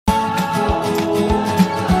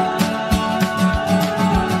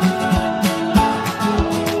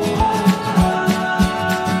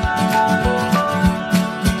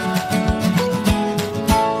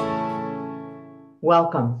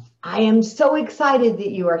Welcome. I am so excited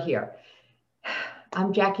that you are here.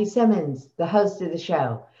 I'm Jackie Simmons, the host of the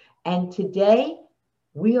show. And today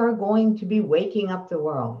we are going to be waking up the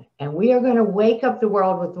world. And we are going to wake up the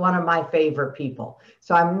world with one of my favorite people.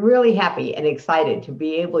 So I'm really happy and excited to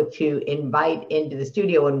be able to invite into the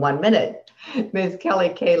studio in 1 minute, Ms.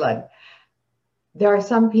 Kaelin. There are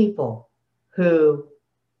some people who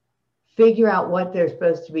figure out what they're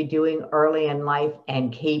supposed to be doing early in life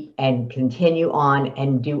and keep and continue on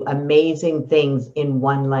and do amazing things in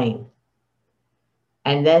one lane.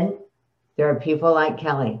 And then there are people like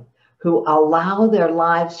Kelly who allow their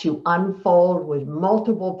lives to unfold with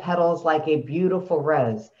multiple petals like a beautiful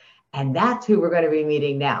rose. And that's who we're going to be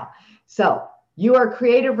meeting now. So you are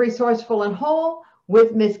creative, resourceful, and whole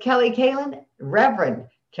with Miss Kaelin, Reverend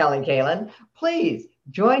Kaelin. Please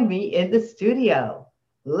join me in the studio.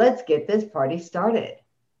 Let's get this party started.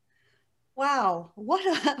 Wow, what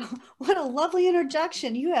a lovely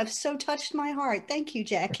introduction. You have so touched my heart. Thank you,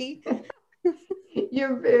 Jackie.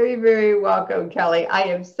 You're very, very welcome, Kelly. I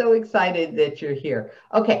am so excited that you're here.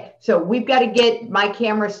 Okay, so we've got to get my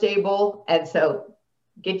camera stable, and so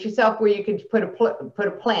get yourself where you can put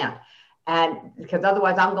a plant, and because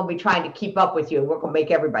otherwise I'm going to be trying to keep up with you, and we're going to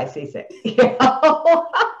make everybody seasick.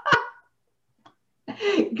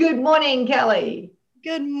 Good morning, Kelly.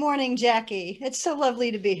 Good morning, Jackie. It's so lovely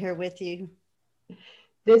to be here with you.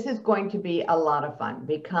 This is going to be a lot of fun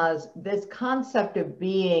because this concept of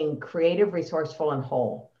being creative, resourceful, and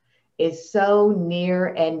whole is so near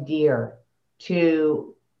and dear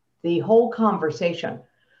to the whole conversation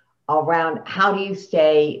around how do you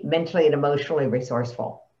stay mentally and emotionally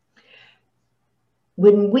resourceful.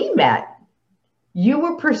 When we met, you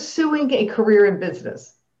were pursuing a career in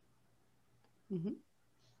business. Mm-hmm.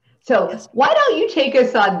 So yes. Why don't you take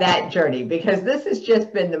us on that journey? Because this has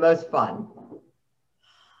just been the most fun.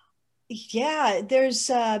 Yeah, there's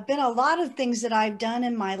been a lot of things that I've done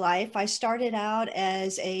in my life. I started out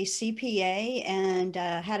as a CPA and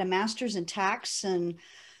had a master's in tax and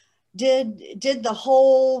did the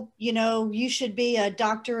whole, you should be a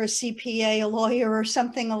doctor, a CPA, a lawyer, or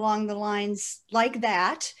something along the lines like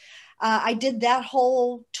that. I did that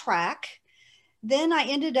whole track. Then I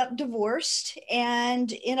ended up divorced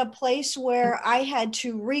and in a place where I had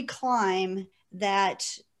to reclimb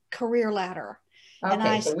that career ladder.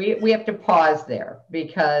 Okay, so we have to pause there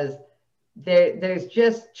because there's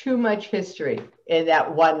just too much history in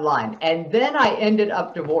that one line. And then I ended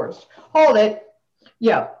up divorced. Hold it.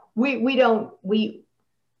 Yeah, we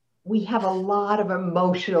have a lot of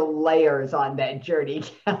emotional layers on that journey,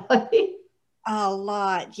 Kelly. A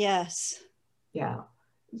lot, yes. Yeah.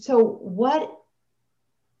 So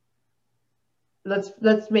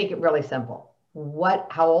let's make it really simple.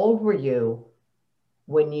 How old were you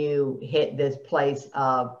when you hit this place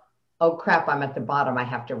of, oh crap, I'm at the bottom, I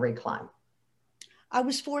have to reclimb? I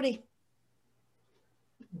was 40.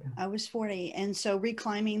 I was 40. And so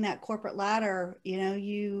reclimbing that corporate ladder,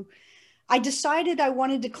 I decided I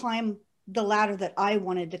wanted to climb the ladder that I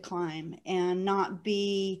wanted to climb and not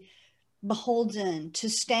be beholden to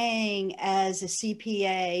staying as a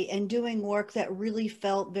CPA and doing work that really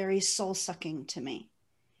felt very soul-sucking to me.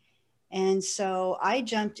 And so I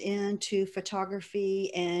jumped into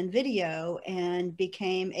photography and video and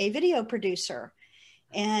became a video producer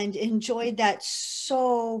and enjoyed that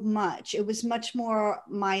so much. It was much more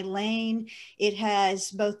my lane. It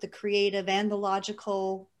has both the creative and the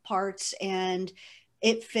logical parts, and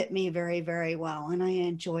it fit me very, very well. And I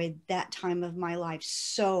enjoyed that time of my life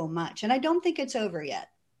so much. And I don't think it's over yet.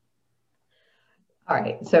 All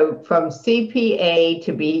right. So from CPA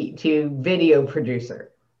to video producer.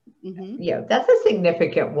 Mm-hmm. Yeah, that's a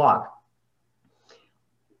significant walk.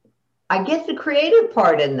 I get the creative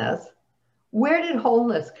part in this. Where did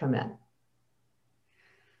wholeness come in?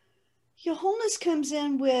 Your wholeness comes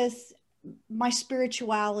in with my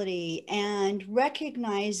spirituality and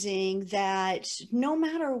recognizing that no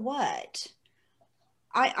matter what,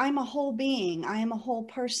 I'm a whole being. I am a whole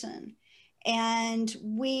person. And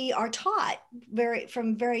we are taught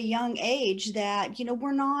from very young age that,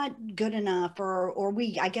 we're not good enough or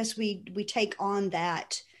I guess we take on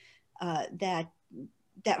that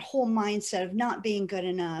whole mindset of not being good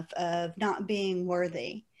enough, of not being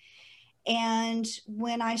worthy. And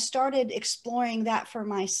when I started exploring that for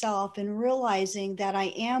myself and realizing that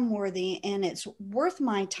I am worthy and it's worth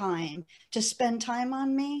my time to spend time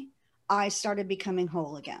on me, I started becoming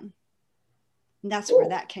whole again. And that's where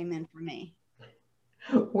that came in for me.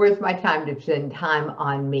 Worth my time to spend time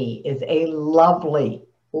on me is a lovely,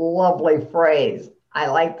 lovely phrase. I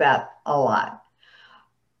like that a lot.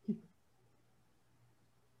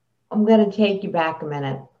 I'm going to take you back a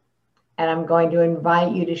minute. and I'm going to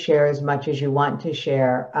invite you to share as much as you want to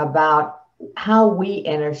share about how we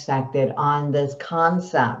intersected on this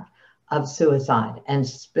concept of suicide and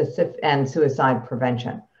suicide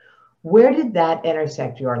prevention. Where did that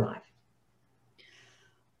intersect your life?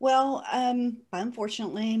 Well,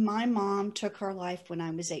 unfortunately, my mom took her life when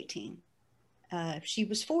I was 18. She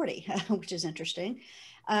was 40, which is interesting.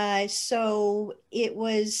 So it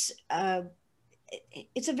was,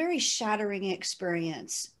 it's a very shattering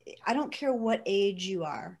experience. I don't care what age you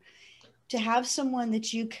are, to have someone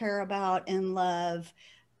that you care about and love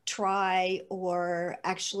try or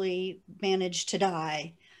actually manage to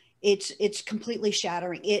die, it's completely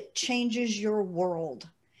shattering. It changes your world,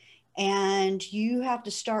 and you have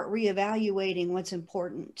to start reevaluating what's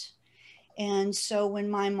important. And so when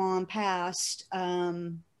my mom passed,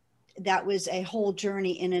 that was a whole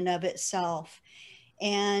journey in and of itself.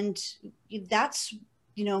 And that's,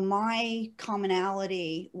 my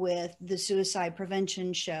commonality with the suicide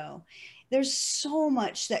prevention show. There's so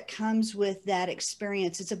much that comes with that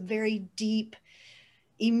experience. It's a very deep,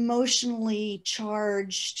 emotionally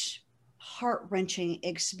charged, heart-wrenching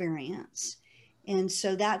experience. And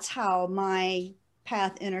so that's how my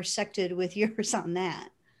path intersected with yours on that.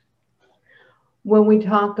 When we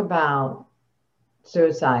talk about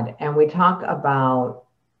suicide and we talk about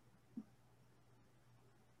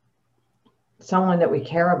someone that we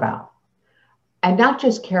care about, and not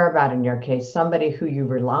just care about in your case, somebody who you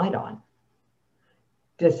relied on,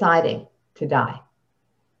 deciding to die.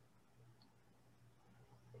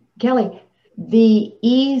 Kelly, the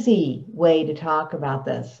easy way to talk about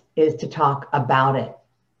this is to talk about it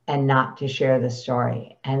and not to share the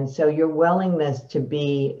story. And so your willingness to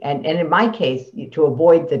be, and in my case, to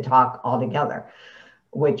avoid the talk altogether,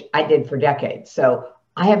 which I did for decades. So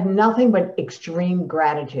I have nothing but extreme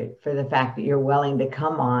gratitude for the fact that you're willing to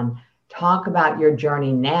come on, talk about your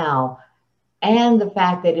journey now, and the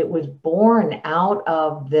fact that it was born out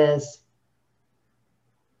of this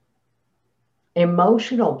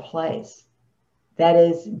emotional place that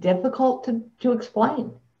is difficult to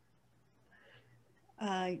explain.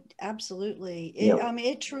 Absolutely. You know, I mean,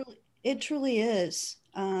 it truly is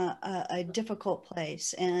a difficult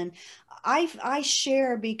place. And I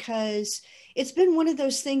share because it's been one of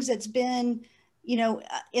those things that's been,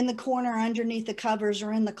 in the corner underneath the covers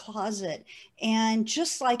or in the closet. And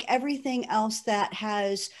just like everything else that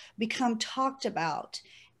has become talked about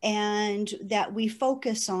and that we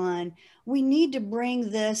focus on, we need to bring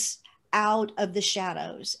this out of the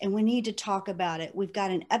shadows and we need to talk about it. We've got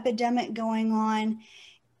an epidemic going on,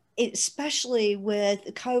 especially with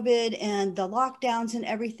COVID and the lockdowns and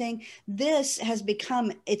everything. This has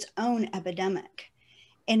become its own epidemic.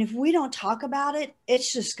 And if we don't talk about it,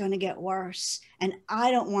 it's just going to get worse. And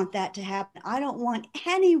I don't want that to happen. I don't want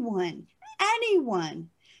anyone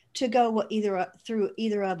to go what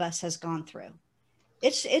either of us has gone through.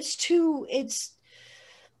 It's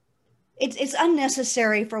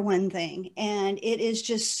unnecessary for one thing, and it is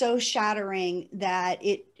just so shattering that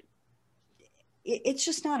it's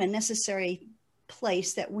just not a necessary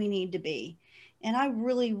place that we need to be. And I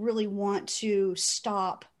really, really want to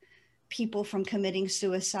stop people from committing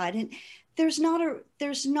suicide. And there's not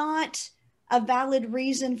a valid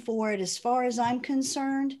reason for it as far as I'm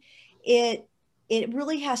concerned. It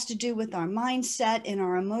really has to do with our mindset and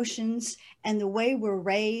our emotions and the way we're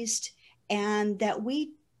raised, and that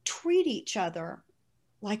we treat each other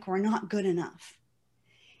like we're not good enough.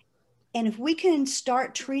 And if we can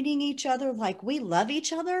start treating each other like we love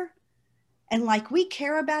each other and like we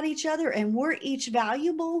care about each other and we're each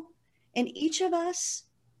valuable and each of us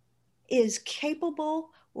is capable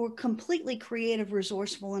or completely creative,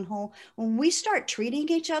 resourceful, and whole, when we start treating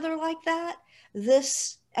each other like that,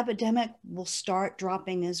 this epidemic will start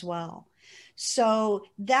dropping as well. So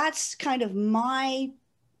that's kind of my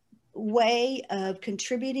way of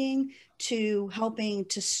contributing to helping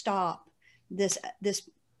to stop this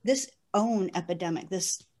own epidemic.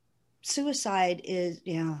 This suicide is,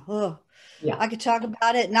 yeah. I could talk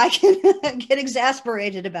about it and I can get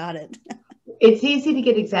exasperated about it. it's easy to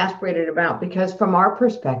get exasperated about because from our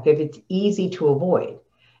perspective, it's easy to avoid.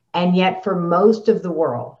 And yet for most of the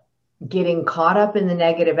world, getting caught up in the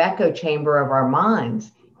negative echo chamber of our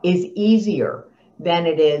minds is easier than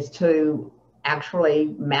it is to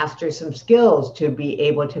actually master some skills to be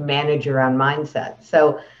able to manage your own mindset.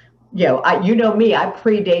 So, you know me, I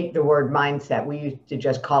predate the word mindset. We used to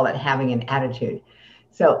just call it having an attitude.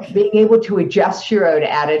 So being able to adjust your own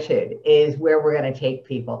attitude is where we're going to take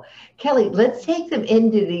people. Kelly, let's take them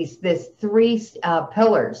into this three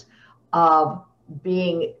pillars of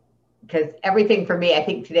being, because everything for me, I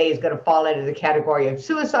think today is going to fall into the category of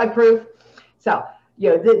suicide proof. So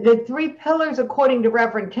the three pillars, according to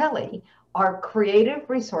Reverend Kelly, are creative,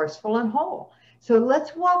 resourceful, and whole. So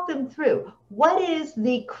let's walk them through. What is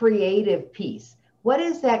the creative piece? What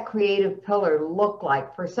does that creative pillar look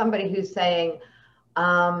like for somebody who's saying,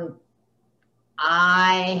 I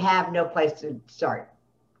have no place to start,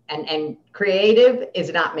 and creative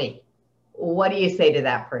is not me? What do you say to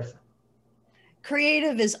that person?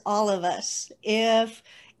 Creative is all of us. If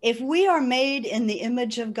we are made in the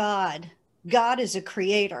image of God, God is a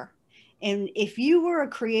creator. And if you were a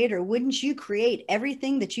creator, wouldn't you create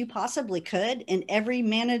everything that you possibly could in every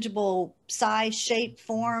manageable size, shape,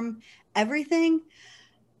 form, everything?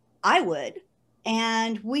 I would.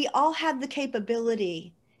 And we all have the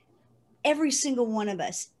capability, every single one of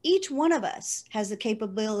us, each one of us has the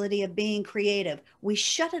capability of being creative. We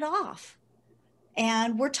shut it off,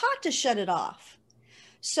 and we're taught to shut it off.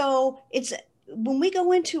 So it's when we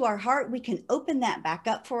go into our heart, we can open that back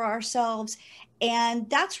up for ourselves. And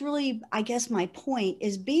that's really, I guess, my point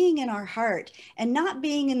is being in our heart and not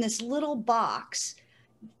being in this little box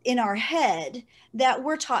in our head that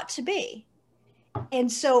we're taught to be.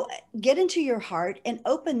 And so get into your heart and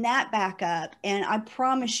open that back up. And I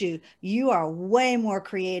promise you, you are way more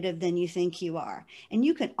creative than you think you are. And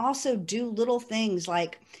you can also do little things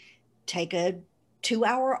like take a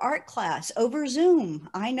 2-hour art class over Zoom.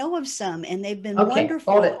 I know of some, and they've been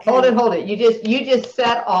wonderful. Hold it. You just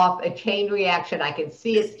set off a chain reaction. I can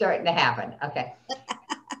see it starting to happen. Okay.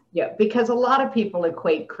 Yeah, because a lot of people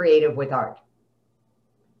equate creative with art.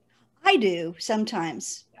 I do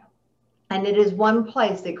sometimes. And it is one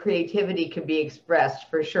place that creativity can be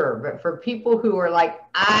expressed for sure. But for people who are like,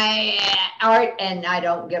 art and I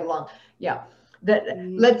don't get along. Yeah.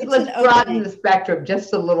 Let's broaden the spectrum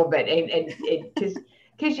just a little bit. And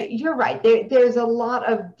because you're right. There's a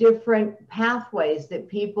lot of different pathways that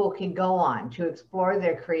people can go on to explore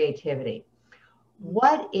their creativity.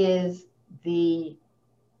 What is the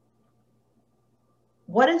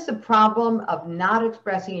problem of not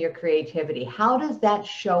expressing your creativity? How does that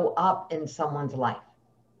show up in someone's life?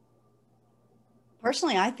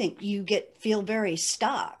 Personally, I think you feel very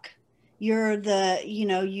stuck.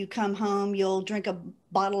 You come home, you'll drink a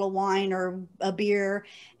bottle of wine or a beer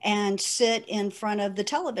and sit in front of the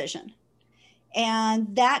television.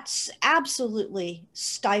 And that's absolutely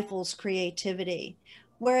stifles creativity.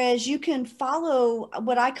 Whereas you can follow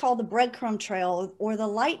what I call the breadcrumb trail or the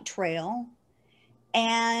light trail,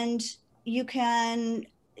 and you can,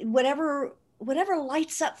 whatever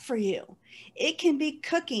lights up for you. It can be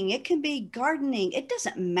cooking, it can be gardening, it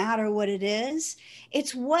doesn't matter what it is.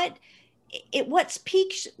 It's whatever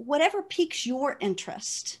piques your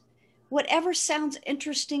interest, whatever sounds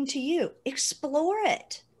interesting to you, explore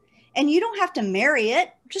it. And you don't have to marry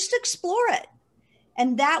it, just explore it.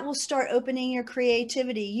 And that will start opening your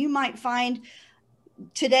creativity. You might find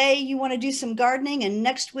today you want to do some gardening and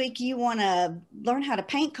next week you want to learn how to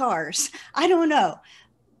paint cars. I don't know.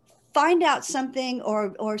 Find out something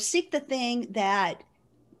or seek the thing that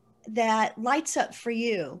lights up for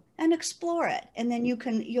you and explore it. And then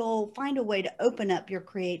you'll find a way to open up your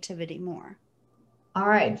creativity more. All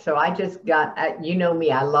right. So I just got, you know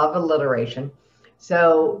me, I love alliteration.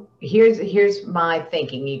 So here's my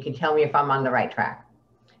thinking. You can tell me if I'm on the right track.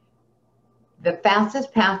 The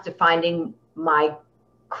fastest path to finding my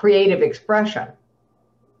creative expression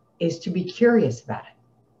is to be curious about it.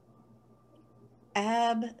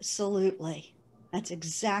 Absolutely. That's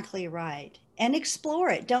exactly right. And explore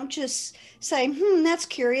it. Don't just say, that's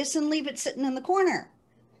curious and leave it sitting in the corner.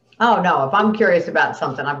 Oh no, if I'm curious about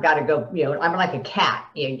something, I've got to go, I'm like a cat,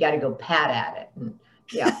 you got to go pat at it. And,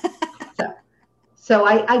 yeah. So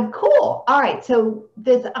I cool. All right. So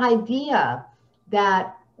this idea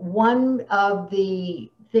that one of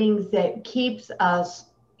the things that keeps us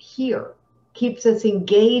here, keeps us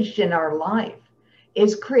engaged in our life,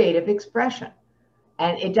 is creative expression.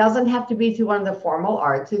 And it doesn't have to be through one of the formal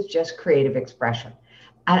arts, it's just creative expression.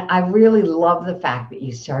 And I really love the fact that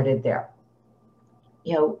you started there.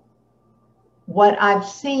 What I've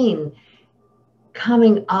seen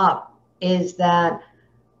coming up is that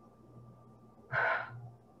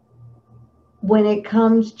when it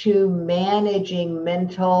comes to managing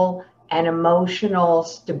mental and emotional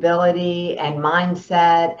stability and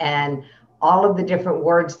mindset and all of the different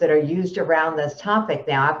words that are used around this topic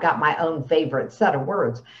now, I've got my own favorite set of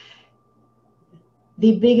words.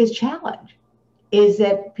 The biggest challenge is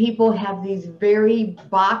that people have these very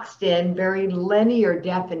boxed in, very linear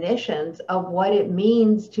definitions of what it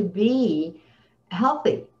means to be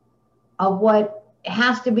healthy, of what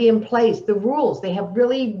has to be in place, the rules. They have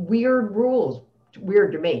really weird rules,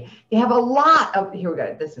 weird to me. They have a lot of, here we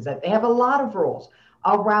go, this is it. They have a lot of rules.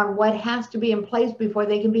 around what has to be in place before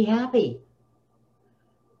they can be happy.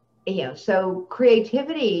 So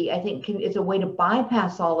creativity, I think, is a way to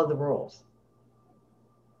bypass all of the rules.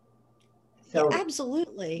 Yeah, So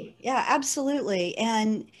absolutely. Yeah, absolutely.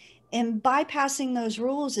 And bypassing those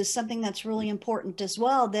rules is something that's really important as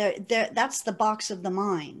well. That's the box of the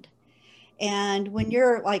mind. And when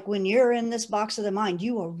you're in this box of the mind,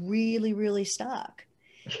 you are really, really stuck.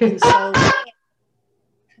 And so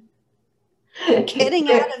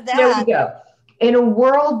getting out of there we that. go. In a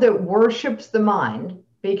world that worships the mind,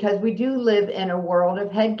 because we do live in a world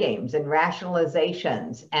of head games and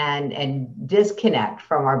rationalizations and disconnect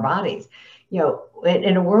from our bodies.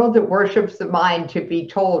 In a world that worships the mind, to be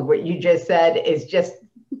told what you just said is just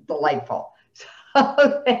delightful.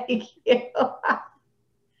 So thank you.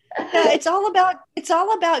 Yeah, it's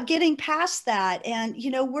all about getting past that. And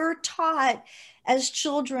we're taught as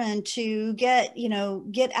children to get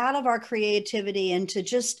out of our creativity and to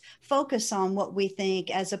just focus on what we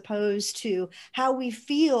think as opposed to how we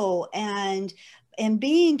feel, and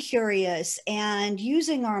being curious and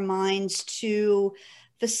using our minds to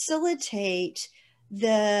facilitate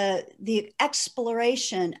the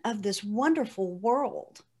exploration of this wonderful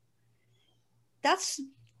world. That's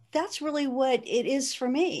really what it is for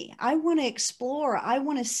me. I want to explore. I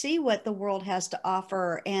want to see what the world has to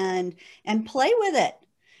offer and play with it.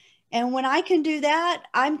 And when I can do that,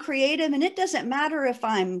 I'm creative, and it doesn't matter if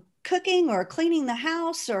I'm cooking or cleaning the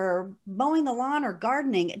house or mowing the lawn or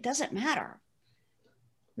gardening. It doesn't matter.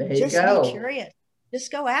 There you Just be go. curious.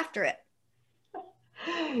 Just go after it.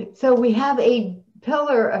 So we have a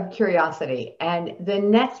pillar of curiosity. And the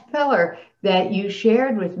next pillar that you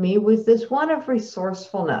shared with me was this one of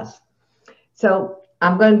resourcefulness. So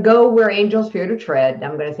I'm going to go where angels fear to tread.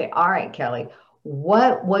 I'm going to say, all right, Kelly,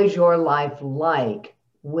 what was your life like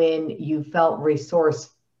when you felt resourceless,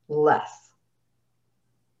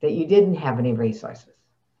 that you didn't have any resources?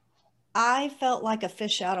 I felt like a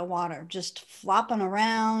fish out of water, just flopping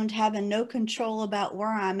around, having no control about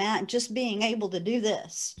where I'm at, just being able to do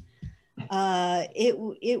this.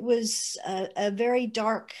 It was a very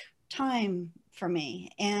dark time for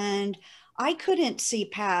me, and I couldn't see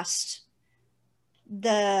past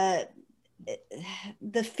the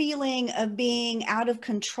the feeling of being out of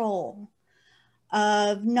control,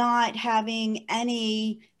 of not having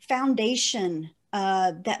any foundation,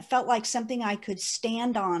 that felt like something I could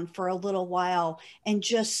stand on for a little while and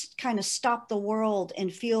just kind of stop the world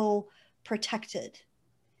and feel protected.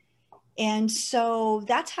 And so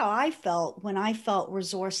that's how I felt when I felt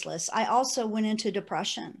resourceless. I also went into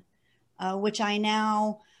depression, which I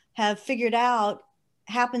now have figured out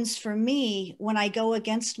happens for me when I go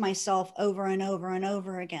against myself over and over and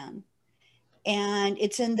over again. And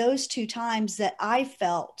it's in those two times that I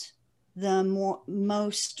felt the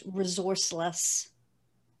most resourceless.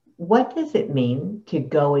 What does it mean to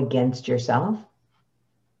go against yourself?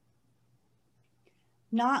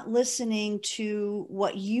 Not listening to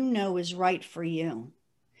what you know is right for you.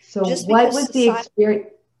 So Just what because was the society. experience?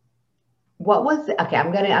 Okay,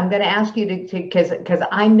 I'm gonna ask you to because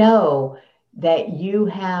I know that you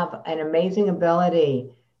have an amazing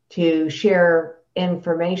ability to share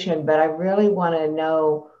information, but I really want to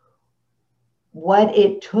know what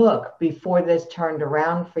it took before this turned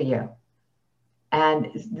around for you.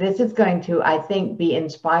 And this is going to, I think, be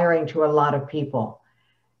inspiring to a lot of people.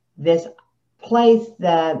 This place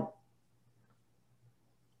that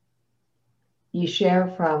you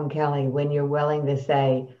share from, Kelly, when you're willing to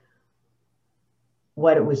say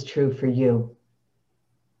what it was true for you.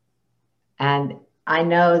 And I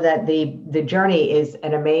know that the journey is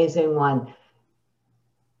an amazing one.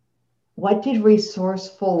 What did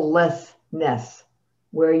resourcefulness,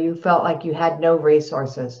 where you felt like you had no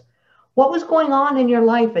resources, what was going on in your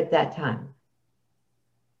life at that time?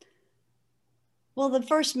 Well, the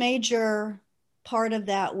first major part of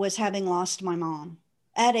that was having lost my mom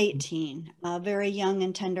at 18, a very young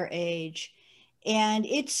and tender age. And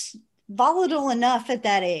it's volatile enough at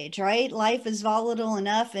that age, right? Life is volatile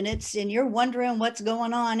enough, and you're wondering what's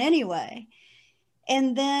going on anyway.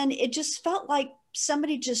 And then it just felt like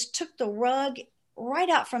somebody just took the rug right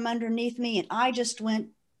out from underneath me, and I just went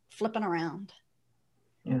flipping around.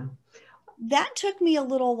 Yeah. That took me a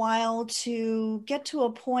little while to get to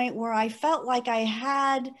a point where I felt like I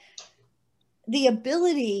had the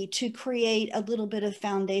ability to create a little bit of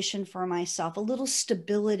foundation for myself, a little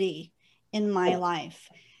stability in my life.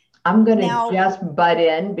 I'm going to Now, just butt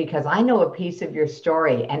in because I know a piece of your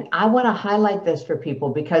story, and I want to highlight this for people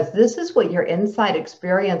because this is what your inside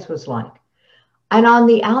experience was like. And on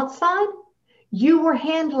the outside, you were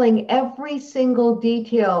handling every single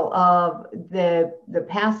detail of the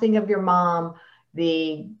passing of your mom,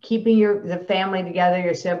 the keeping the family together,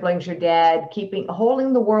 your siblings, your dad,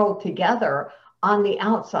 holding the world together on the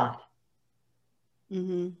outside.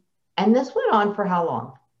 Mm-hmm. And this went on for how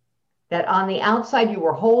long? That on the outside, you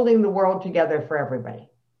were holding the world together for everybody.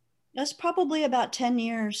 That's probably about 10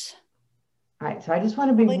 years. All right. So I just want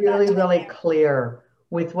to be Probably about really, 10 really years. clear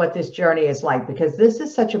with what this journey is like, because this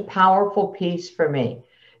is such a powerful piece for me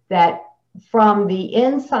that from the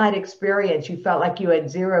inside experience, you felt like you had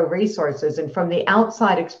zero resources. And from the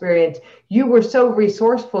outside experience, you were so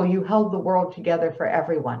resourceful, you held the world together for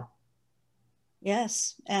everyone.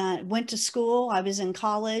 Yes. Went to school. I was in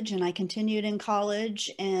college and I continued in college.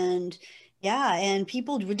 And yeah, and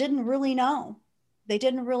people didn't really know. They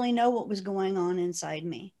didn't really know what was going on inside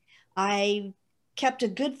me. I kept a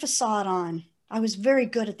good facade on. I was very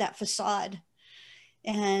good at that facade.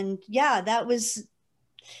 And yeah, that's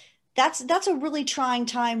a really trying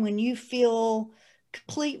time when you feel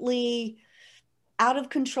completely out of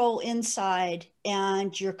control inside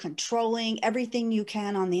and you're controlling everything you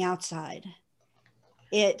can on the outside.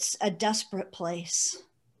 It's a desperate place,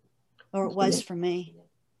 or it was for me.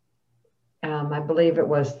 I believe it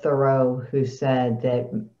was Thoreau who said that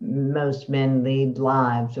most men lead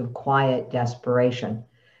lives of quiet desperation.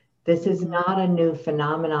 This is Mm-hmm. not a new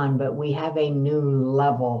phenomenon, but we have a new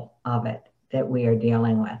level of it that we are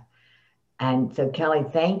dealing with. And so, Kelly,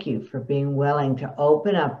 thank you for being willing to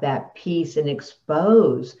open up that piece and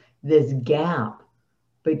expose this gap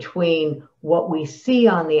between what we see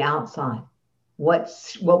on the outside, what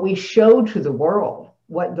we show to the world,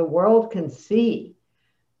 what the world can see,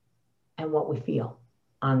 and what we feel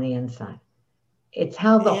on the inside. It's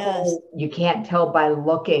how the Yes. whole you can't tell by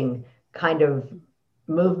looking kind of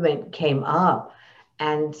movement came up.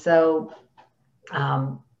 And so,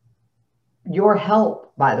 um, your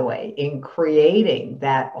help, by the way, in creating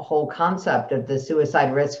that whole concept of the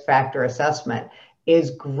suicide risk factor assessment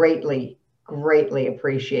is greatly, greatly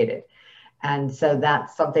appreciated. And so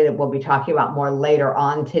that's something that we'll be talking about more later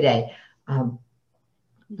on today.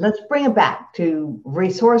 Let's bring it back to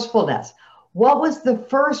resourcefulness. What was the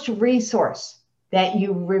first resource that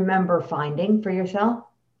you remember finding for yourself?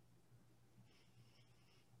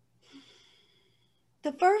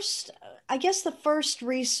 I guess the first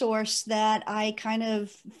resource that I kind of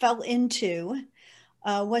fell into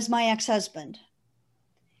was my ex-husband.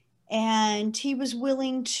 And he was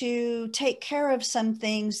willing to take care of some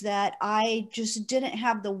things that I just didn't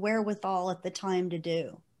have the wherewithal at the time to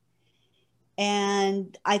do.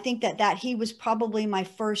 And I think that he was probably my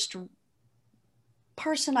first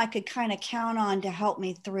person I could kind of count on to help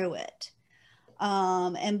me through it.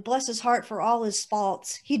 And bless his heart, for all his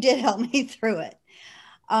faults, he did help me through it.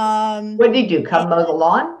 What did you do? Come mow the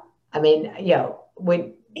lawn? I mean,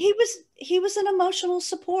 when He was an emotional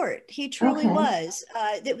support. He truly okay. was.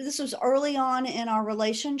 This was early on in our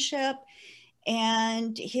relationship,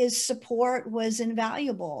 and his support was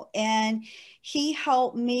invaluable. And he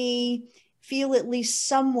helped me feel at least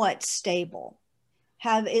somewhat stable,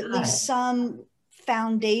 have at Got it. least some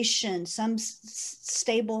foundation, some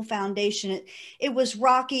stable foundation. It was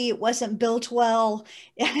rocky. It wasn't built well.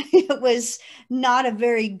 It was not a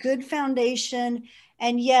very good foundation.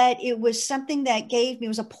 And yet it was something that gave me, it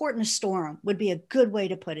was a port in a storm would be a good way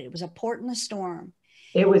to put it. It was a port in a storm.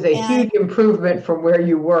 It was a And huge improvement from where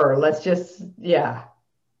you were. Let's just, yeah.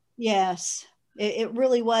 yes, it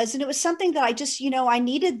really was. And it was something that I just, I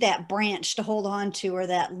needed that branch to hold on to, or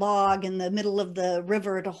that log in the middle of the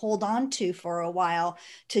river to hold on to for a while,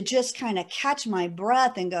 to just kind of catch my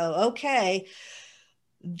breath and go, okay,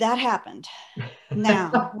 that happened.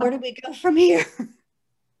 Now, where do we go from here?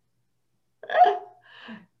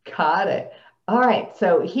 Got it. All right.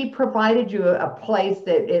 So he provided you a place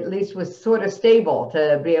that at least was sort of stable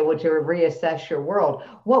to be able to reassess your world.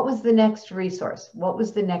 What was the next resource? What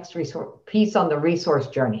was the next resource piece on the resource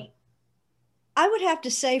journey? I would have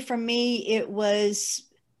to say for me, it was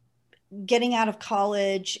getting out of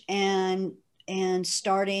college and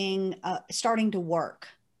starting to work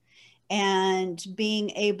and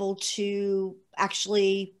being able to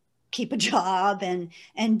actually keep a job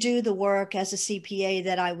and do the work as a CPA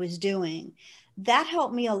that I was doing. That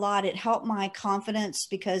helped me a lot. It helped my confidence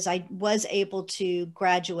because I was able to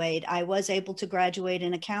graduate. I was able to graduate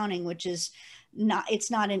in accounting, which is it's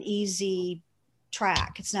not an easy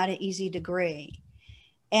track. It's not an easy degree.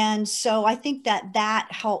 And so I think that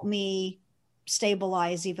helped me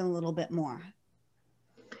stabilize even a little bit more.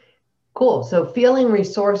 Cool. So feeling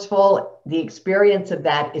resourceful, the experience of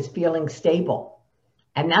that is feeling stable.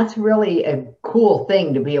 And that's really a cool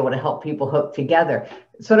thing to be able to help people hook together.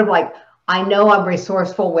 Sort of like, I know I'm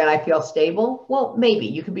resourceful when I feel stable. Well, maybe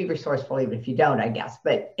you can be resourceful even if you don't, I guess,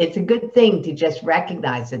 but it's a good thing to just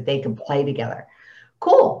recognize that they can play together.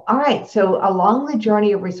 Cool. All right. So along the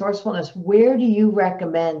journey of resourcefulness, where do you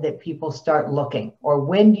recommend that people start looking, or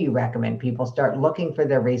when do you recommend people start looking for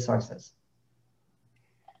their resources?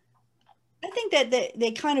 I think that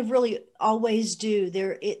they kind of really always do.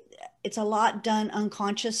 It's a lot done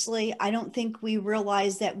unconsciously. I don't think we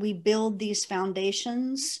realize that we build these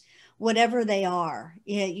foundations, whatever they are.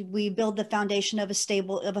 Yeah, we build the foundation of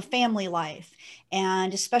a family life,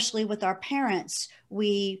 and especially with our parents,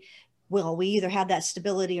 we either have that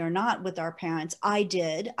stability or not with our parents. I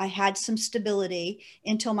did. I had some stability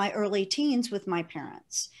until my early teens with my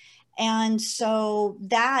parents, and so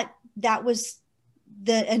that was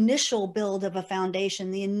the initial build of a foundation,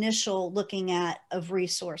 the initial looking at of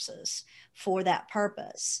resources for that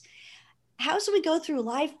purpose. How as we go through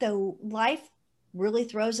life, though, life really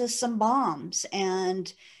throws us some bombs.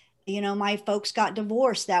 And, my folks got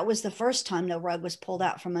divorced. That was the first time the rug was pulled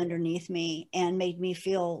out from underneath me and made me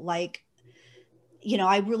feel like,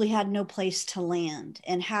 I really had no place to land.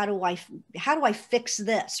 And how do I fix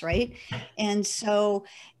this? Right. And so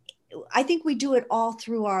I think we do it all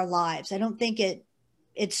through our lives. I don't think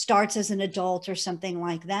it starts as an adult or something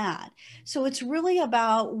like that. So it's really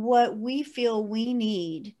about what we feel we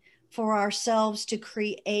need for ourselves to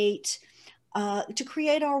create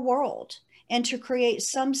our world and to create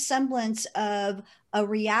some semblance of a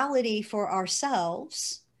reality for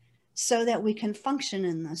ourselves so that we can function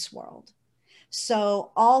in this world.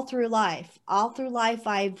 So all through life, I've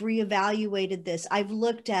reevaluated this. I've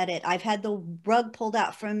looked at it. I've had the rug pulled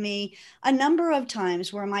out from me a number of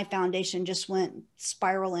times where my foundation just went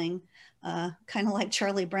spiraling, kind of like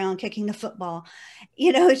Charlie Brown kicking the football.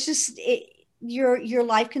 It's just your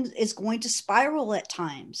life is going to spiral at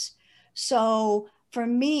times. So for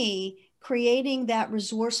me, creating that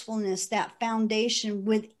resourcefulness, that foundation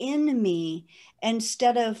within me,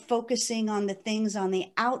 instead of focusing on the things on the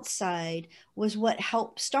outside, was what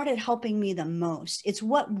started helping me the most. It's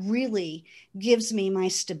what really gives me my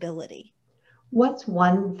stability. What's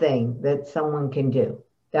one thing that someone can do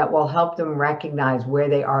that will help them recognize where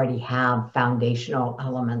they already have foundational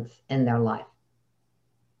elements in their life?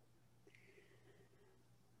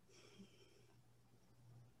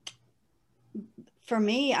 For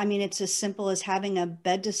me, I mean, it's as simple as having a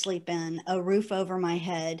bed to sleep in, a roof over my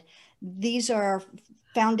head. These are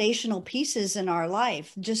foundational pieces in our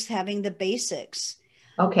life, just having the basics.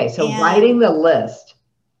 Okay, so And writing the list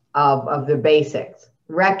of the basics,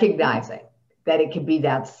 recognizing that it could be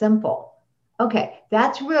that simple. Okay,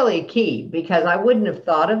 that's really key because I wouldn't have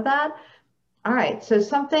thought of that. All right, so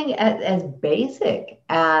something as basic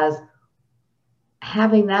as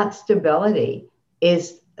having that stability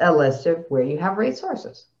is a list of where you have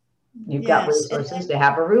resources. You've got yes, and resources to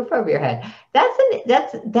have a roof over your head.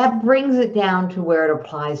 That brings it down to where it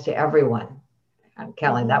applies to everyone.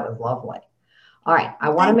 Kelly, mhm. that was lovely. All right, I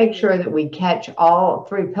Well, want to thank make you. sure that we catch all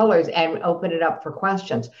three pillars and open it up for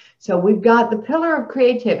questions. So we've got the pillar of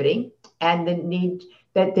creativity and the need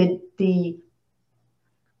that the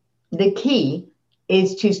key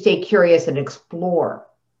is to stay curious and explore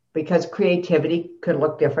because creativity could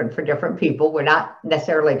look different for different people. We're not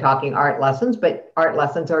necessarily talking art lessons, but art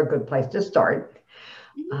lessons are a good place to start.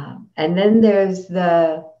 Mhm. And then there's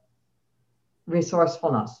the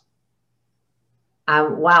resourcefulness.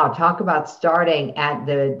 Wow, talk about starting at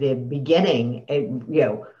the beginning.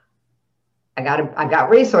 I got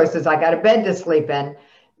resources. I got a bed to sleep in.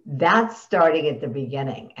 That's starting at the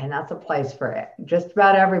beginning, and that's a place for it. Just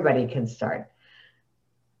about everybody can start.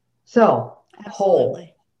 So whole.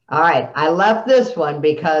 Absolutely. All right, I left this one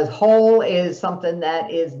because whole is something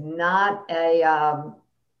that is not it's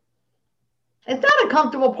not a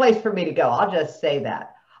comfortable place for me to go. I'll just say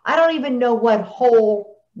that. I don't even know what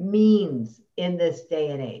whole means in this day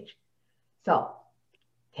and age. So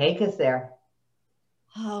take us there.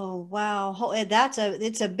 Oh, wow.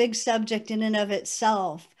 It's a big subject in and of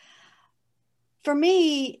itself. For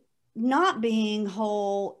me, not being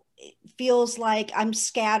whole feels like I'm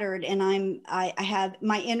scattered and I have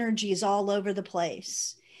my energies all over the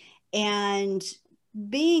place. And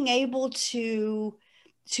being able to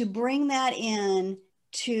bring that in,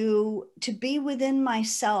 to be within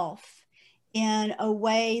myself in a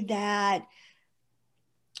way that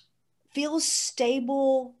feels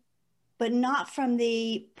stable, but not from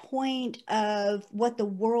the point of what the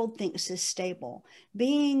world thinks is stable.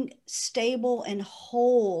 Being stable and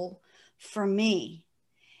whole for me.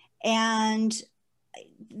 And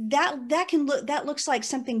that looks like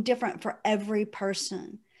something different for every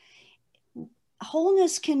person.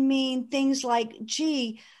 Wholeness can mean things like,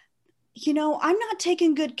 gee, I'm not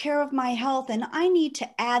taking good care of my health, and I need to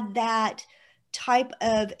add that type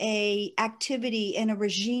of a activity and a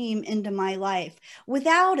regime into my life.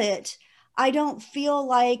 Without it, I don't feel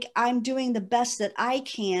like I'm doing the best that I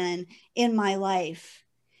can in my life.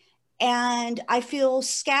 And I feel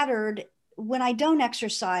scattered when I don't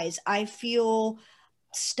exercise. I feel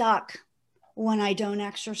stuck when I don't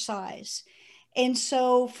exercise. And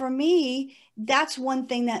so for me, that's one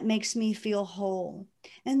thing that makes me feel whole.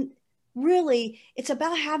 And really, it's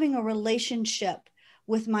about having a relationship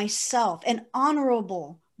with myself, an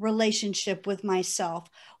honorable relationship with myself,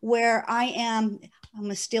 where I'm going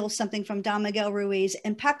to steal something from Don Miguel Ruiz,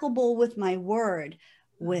 impeccable with my word,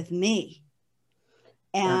 with me.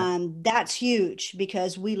 And that's huge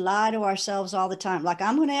because we lie to ourselves all the time. Like,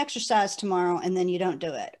 I'm going to exercise tomorrow, and then you don't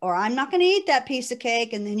do it. Or I'm not going to eat that piece of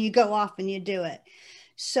cake, and then you go off and you do it.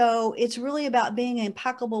 So it's really about being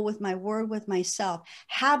impeccable with my word, with myself,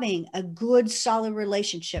 having a good, solid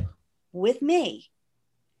relationship with me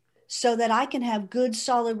so that I can have good,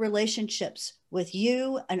 solid relationships with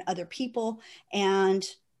you and other people and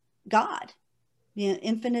God.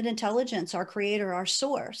 Infinite intelligence, our creator, our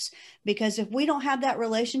source. Because if we don't have that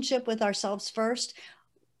relationship with ourselves first,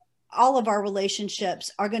 all of our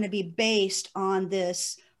relationships are going to be based on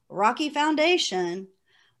this rocky foundation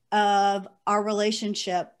of our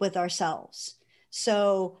relationship with ourselves.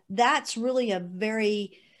 So that's really a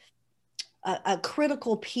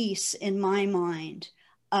critical piece in my mind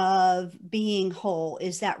of being whole,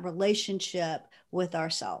 is that relationship with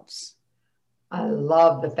ourselves. I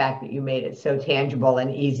love the fact that you made it so tangible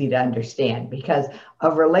and easy to understand, because a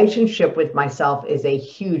relationship with myself is a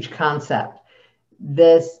huge concept.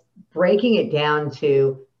 This breaking it down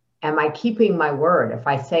to, am I keeping my word? If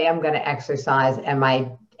I say I'm going to exercise, am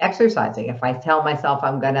I exercising? If I tell myself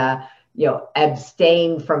I'm going to,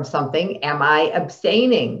 abstain from something, am I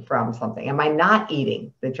abstaining from something? Am I not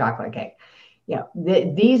eating the chocolate cake?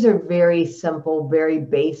 These are very simple, very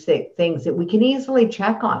basic things that we can easily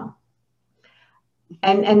check on.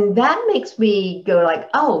 And that makes me go like,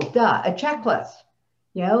 oh, duh, a checklist.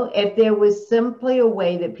 If there was simply a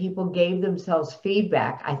way that people gave themselves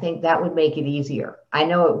feedback, I think that would make it easier. I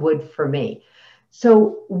know it would for me.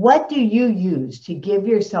 So what do you use to give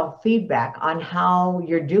yourself feedback on how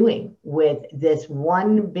you're doing with this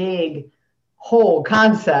one big whole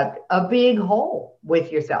concept, a big whole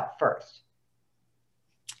with yourself first?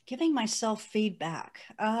 Giving myself feedback.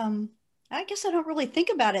 I guess I don't really think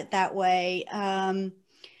about it that way.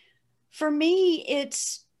 For me,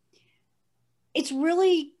 it's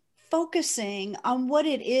really focusing on what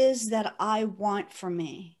it is that I want for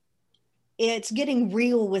me. It's getting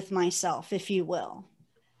real with myself, if you will.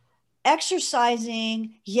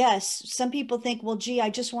 Exercising, yes, some people think, well, gee, I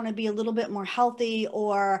just want to be a little bit more healthy,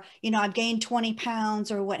 or, I've gained 20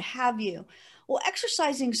 pounds or what have you. Well,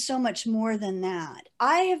 exercising so much more than that.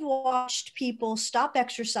 I have watched people stop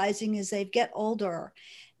exercising as they get older.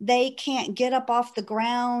 They can't get up off the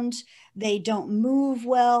ground. They don't move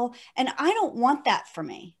well. And I don't want that for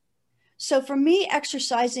me. So for me,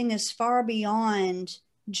 exercising is far beyond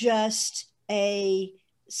just a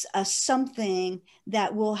something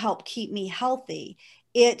that will help keep me healthy.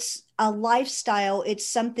 It's a lifestyle. It's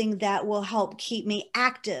something that will help keep me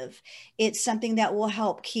active. It's something that will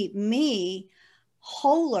help keep me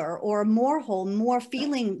wholer, or more whole, more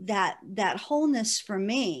feeling that wholeness for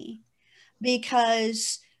me,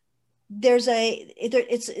 because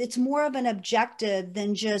it's more of an objective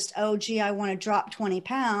than just, oh gee, I want to drop 20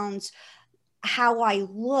 pounds. How I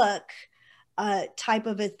look, type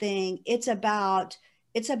of a thing. It's about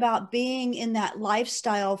being in that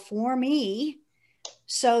lifestyle for me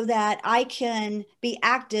so that I can be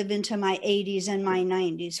active into my 80s and my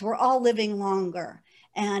 90s. We're all living longer,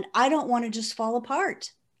 and I don't want to just fall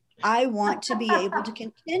apart. I want to be able to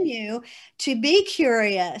continue to be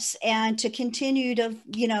curious and to continue to,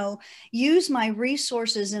 use my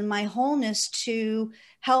resources and my wholeness to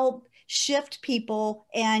help shift people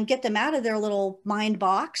and get them out of their little mind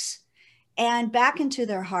box and back into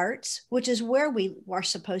their hearts, which is where we are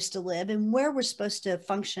supposed to live and where we're supposed to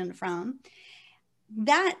function from.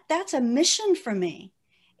 That's a mission for me.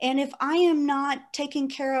 And if I am not taking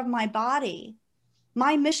care of my body,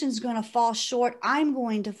 my mission's going to fall short. I'm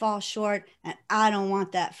going to fall short, and I don't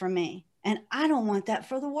want that for me. And I don't want that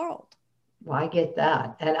for the world. Well, I get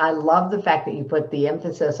that. And I love the fact that you put the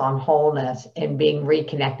emphasis on wholeness and being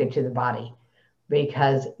reconnected to the body,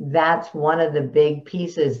 because that's one of the big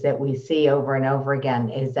pieces that we see over and over again,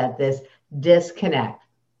 is that this disconnect,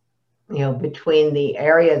 between the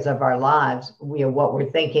areas of our lives, what we're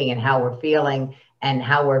thinking and how we're feeling and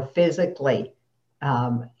how we're physically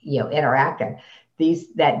interacting.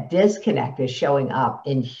 That disconnect is showing up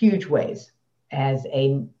in huge ways as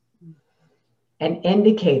an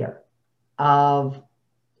indicator of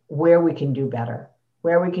where we can do better,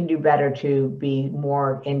 to be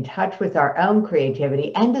more in touch with our own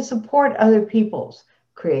creativity and to support other people's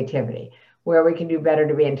creativity, where we can do better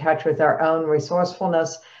to be in touch with our own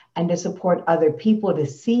resourcefulness and to support other people to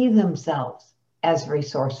see themselves as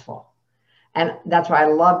resourceful. And that's why I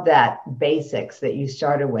love that basics that you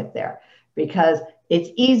started with there, because it's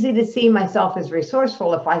easy to see myself as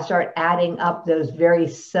resourceful if I start adding up those very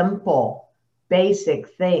simple, basic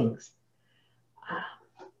things.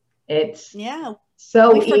 It's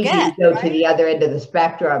so easy to go to the other end of the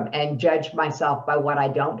spectrum and judge myself by what I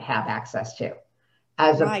don't have access to,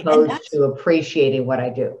 as opposed to appreciating what I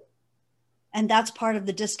do. And that's part of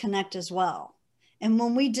the disconnect as well. And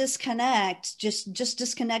when we disconnect, just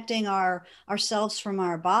disconnecting ourselves from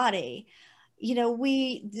our body,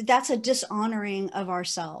 that's a dishonoring of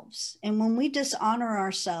ourselves. And when we dishonor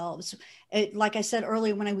ourselves, like I said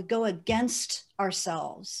earlier, when I would go against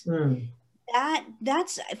ourselves,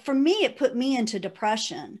 that's for me, it put me into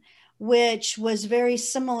depression, which was very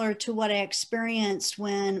similar to what I experienced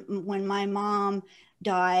when my mom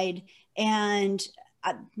died. And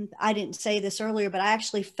I didn't say this earlier, but I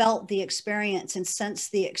actually felt the experience and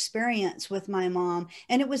sensed the experience with my mom.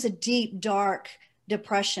 And it was a deep, dark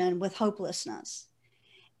depression with hopelessness.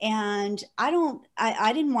 And I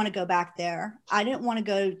didn't want to go back there. I didn't want to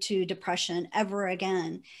go to depression ever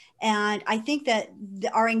again. And I think that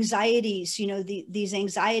our anxieties, these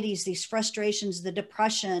anxieties, these frustrations, the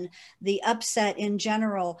depression, the upset in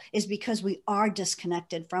general is because we are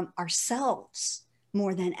disconnected from ourselves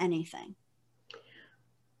more than anything.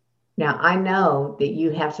 Now, I know that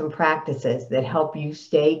you have some practices that help you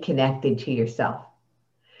stay connected to yourself.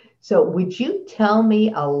 So would you tell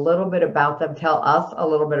me a little bit about them? Tell us a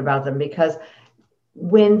little bit about them, because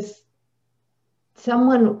when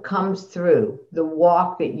someone comes through the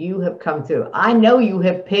walk that you have come through, I know you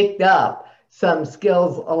have picked up some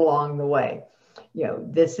skills along the way.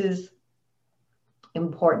 This is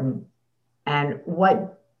important. And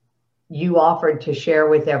what you offered to share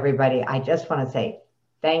with everybody, I just want to say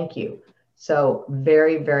thank you so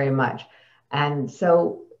very, very much. And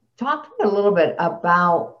so talk to me a little bit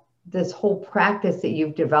about this whole practice that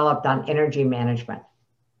you've developed on energy management.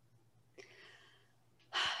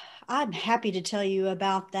 I'm happy to tell you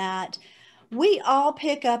about that. We all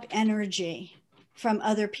pick up energy from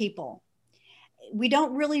other people. We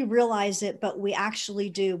don't really realize it, but we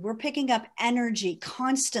actually do. We're picking up energy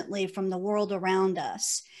constantly from the world around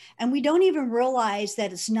us. And we don't even realize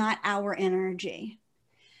that it's not our energy.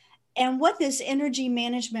 And what this energy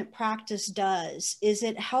management practice does is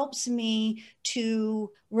it helps me to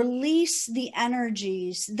release the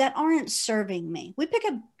energies that aren't serving me. We pick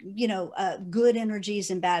up, good energies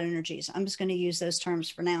and bad energies. I'm just going to use those terms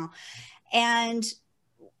for now. And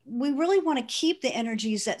we really want to keep the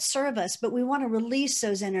energies that serve us, but we want to release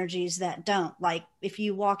those energies that don't. Like if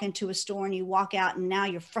you walk into a store and you walk out and now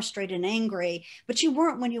you're frustrated and angry, but you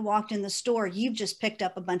weren't when you walked in the store, you've just picked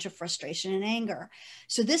up a bunch of frustration and anger.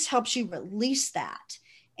 So this helps you release that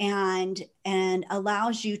and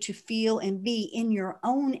allows you to feel and be in your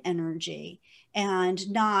own energy and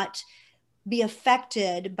not be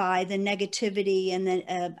affected by the negativity and then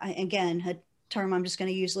again, a term I'm just going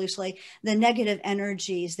to use loosely, the negative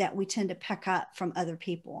energies that we tend to pick up from other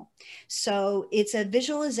people. So it's a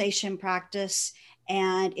visualization practice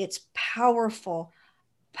and it's powerful.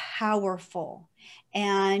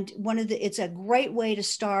 And it's a great way to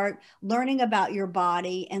start learning about your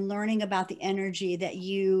body and learning about the energy that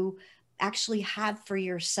you actually have for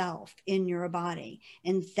yourself in your body.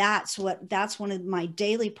 And that's one of my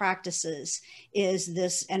daily practices is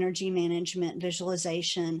this energy management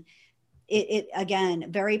visualization. It again,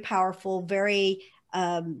 very powerful, very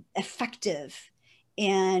effective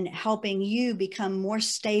in helping you become more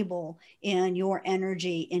stable in your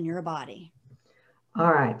energy in your body.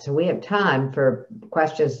 All right, so we have time for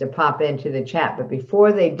questions to pop into the chat, but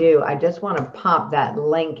before they do, I just want to pop that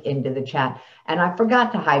link into the chat. And I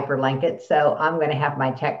forgot to hyperlink it, so I'm going to have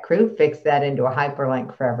my tech crew fix that into a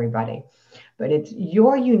hyperlink for everybody. But it's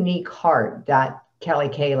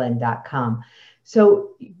youruniqueheart.kellykaelin.com.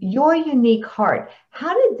 So Your Unique Heart,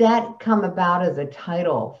 how did that come about as a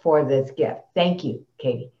title for this gift? Thank you,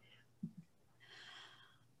 Katie.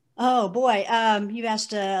 Oh boy, you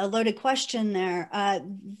asked a loaded question there.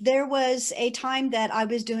 There was a time that I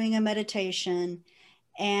was doing a meditation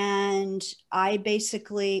and I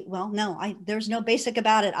basically, there's no basic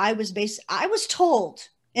about it. I was told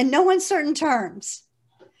in no uncertain terms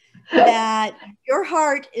that your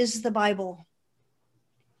heart is the Bible.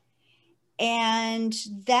 And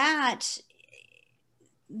that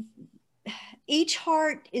each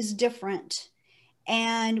heart is different,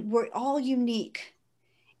 and we're all unique.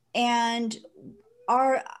 And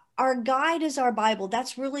our guide is our Bible.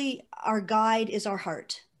 That's really our guide, is our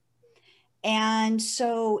heart. And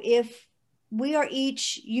so if we are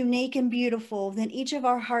each unique and beautiful, then each of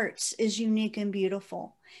our hearts is unique and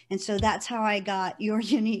beautiful. And so that's how I got your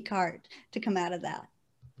unique heart to come out of that.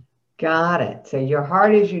 Got it. So your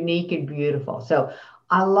heart is unique and beautiful. So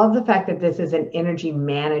I love the fact that this is an energy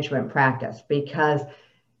management practice, because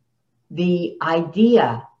the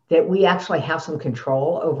idea that we actually have some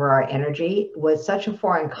control over our energy was such a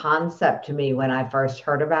foreign concept to me when I first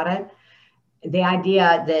heard about it. The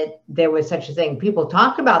idea that there was such a thing, people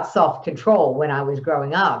talked about self-control when I was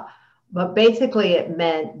growing up, but basically it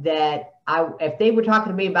meant that if they were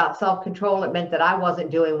talking to me about self-control, it meant that I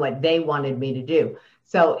wasn't doing what they wanted me to do.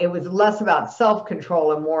 So it was less about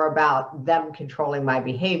self-control and more about them controlling my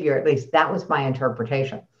behavior. At least that was my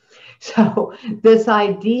interpretation. So this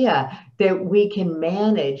idea that we can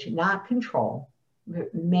manage, not control,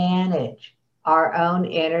 but manage our own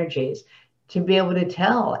energies, to be able to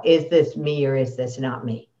tell, is this me or is this not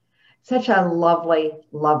me? Such a lovely,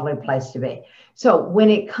 lovely place to be. So when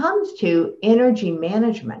it comes to energy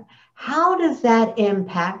management, how does that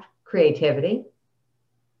impact creativity?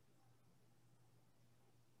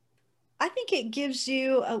 I think it gives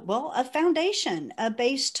you a foundation, a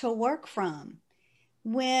base to work from.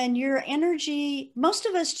 When your energy, most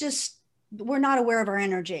of us we're not aware of our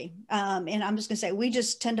energy. And I'm just going to say, we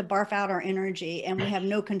just tend to barf out our energy and we have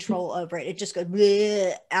no control over it. It just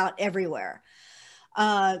goes out everywhere.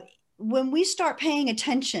 When we start paying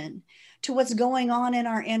attention to what's going on in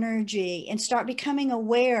our energy and start becoming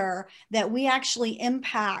aware that we actually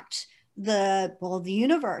impact the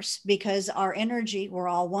universe, because our energy, we're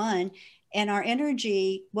all one, and our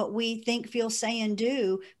energy, what we think, feel, say, and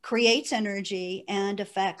do, creates energy and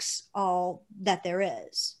affects all that there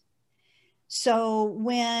is. So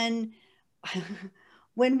when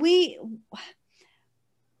we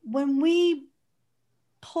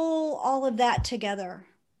pull all of that together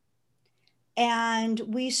and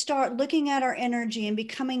we start looking at our energy and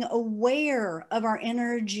becoming aware of our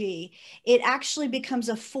energy, it actually becomes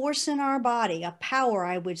a force in our body, a power,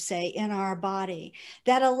 I would say, in our body,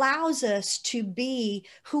 that allows us to be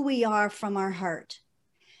who we are from our heart.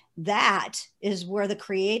 That is where the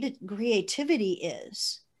creativity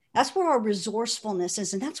is. That's where our resourcefulness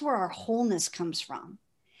is, and that's where our wholeness comes from.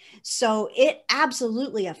 So it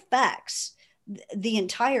absolutely affects the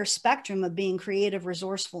entire spectrum of being creative,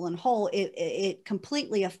 resourceful, and whole. It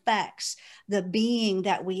completely affects the being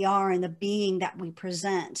that we are and the being that we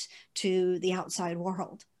present to the outside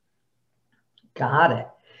world. Got it.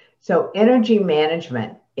 So energy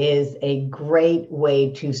management is a great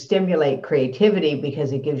way to stimulate creativity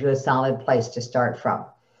because it gives you a solid place to start from.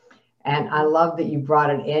 And I love that you brought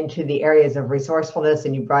it into the areas of resourcefulness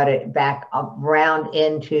and you brought it back around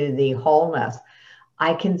into the wholeness.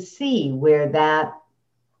 I can see where that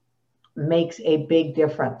makes a big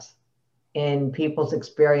difference in people's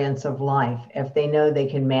experience of life if they know they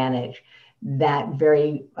can manage that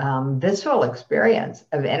very visceral experience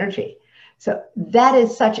of energy. So that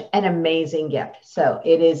is such an amazing gift. So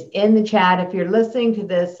it is in the chat. If you're listening to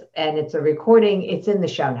this and it's a recording, it's in the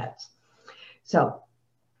show notes. So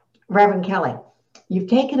Reverend Kelly, you've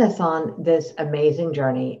taken us on this amazing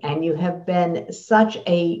journey and you have been such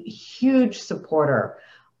a huge supporter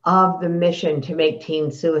of the mission to make teen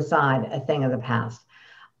suicide a thing of the past.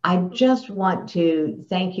 I just want to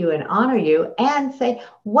thank you and honor you and say,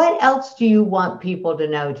 what else do you want people to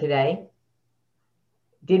know today?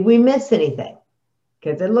 Did we miss anything?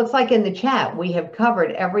 Because it looks like in the chat, we have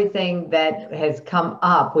covered everything that has come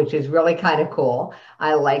up, which is really kind of cool.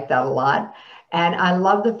 I like that a lot. And I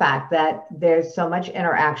love the fact that there's so much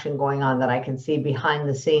interaction going on that I can see behind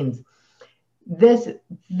the scenes. This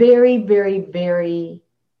very, very, very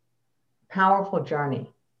powerful journey.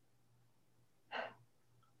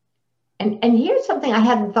 And here's something I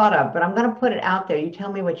hadn't thought of, but I'm going to put it out there. You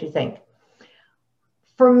tell me what you think.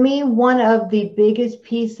 For me, one of the biggest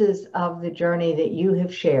pieces of the journey that you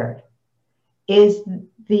have shared is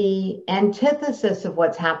the antithesis of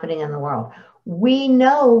what's happening in the world. We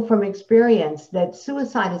know from experience that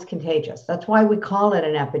suicide is contagious. That's why we call it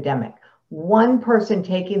an epidemic. One person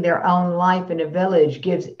taking their own life in a village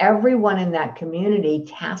gives everyone in that community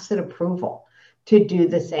tacit approval to do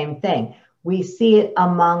the same thing. We see it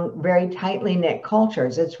among very tightly knit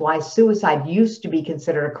cultures. It's why suicide used to be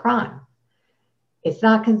considered a crime. It's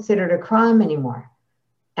not considered a crime anymore.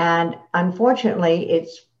 And unfortunately,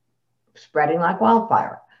 it's spreading like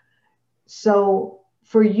wildfire. So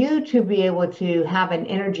for you to be able to have an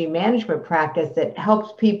energy management practice that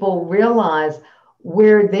helps people realize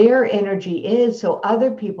where their energy is so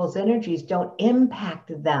other people's energies don't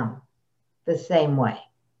impact them the same way.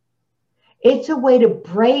 It's a way to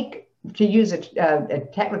break, to use a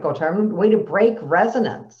technical term, a way to break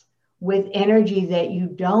resonance with energy that you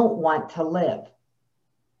don't want to live.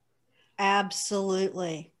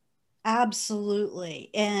 Absolutely. Absolutely.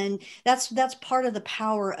 And that's part of the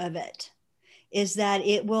power of it, is that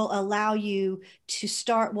it will allow you to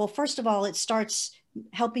start. Well, first of all, it starts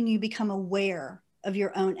helping you become aware of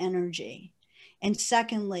your own energy. And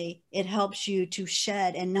secondly, it helps you to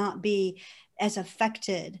shed and not be as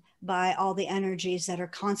affected by all the energies that are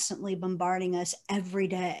constantly bombarding us every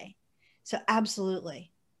day. So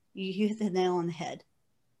absolutely, you hit the nail on the head.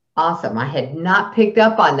 Awesome. I had not picked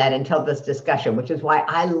up on that until this discussion, which is why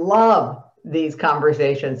I love these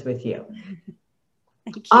conversations with you.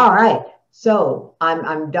 Thank you. All right. So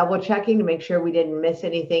I'm double checking to make sure we didn't miss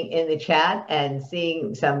anything in the chat and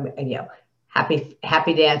seeing some,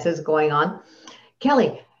 happy dances going on.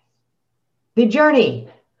 Kelly, the journey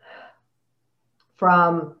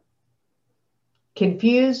from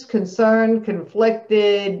confused, concerned,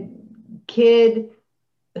 conflicted kid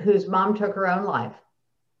whose mom took her own life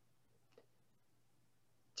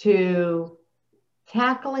to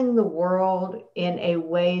tackling the world in a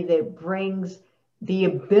way that brings the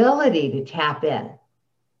ability to tap in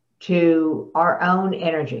to our own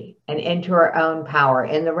energy and into our own power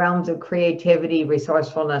in the realms of creativity,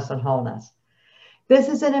 resourcefulness, and wholeness. This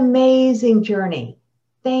is an amazing journey.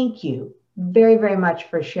 Thank you very, very much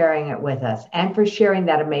for sharing it with us and for sharing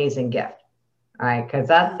that amazing gift. All right, because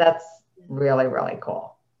that's really, really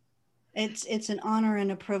cool. It's an honor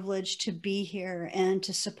and a privilege to be here and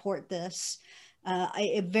to support this.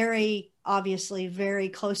 It very obviously very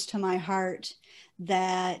close to my heart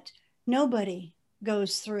that nobody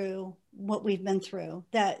goes through what we've been through,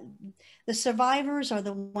 that the survivors are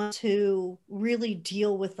the ones who really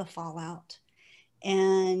deal with the fallout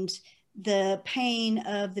and the pain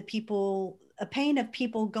of the people, a pain of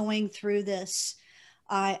people going through this.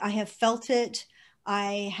 I have felt it.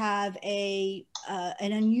 I have an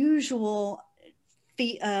unusual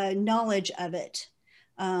knowledge of it.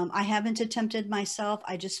 I haven't attempted myself.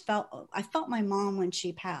 I felt my mom when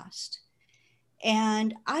she passed.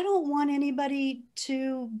 And I don't want anybody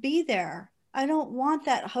to be there. I don't want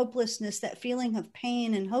that hopelessness, that feeling of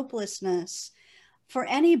pain and hopelessness for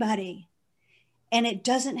anybody. And it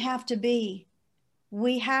doesn't have to be.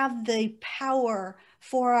 We have the power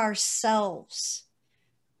for ourselves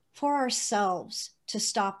to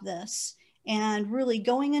stop this, and really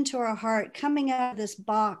going into our heart, coming out of this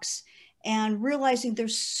box and realizing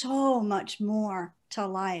there's so much more to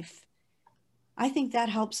life. I think that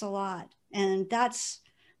helps a lot. And that's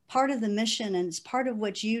part of the mission, and it's part of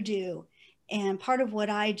what you do and part of what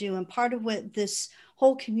I do and part of what this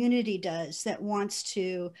whole community does that wants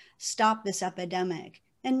to stop this epidemic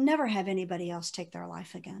and never have anybody else take their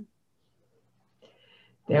life again.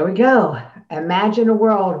 There we go. Imagine a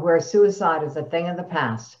world where suicide is a thing of the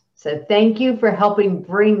past. So thank you for helping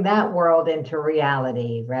bring that world into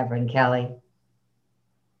reality, Reverend Kelly.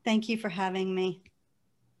 Thank you for having me.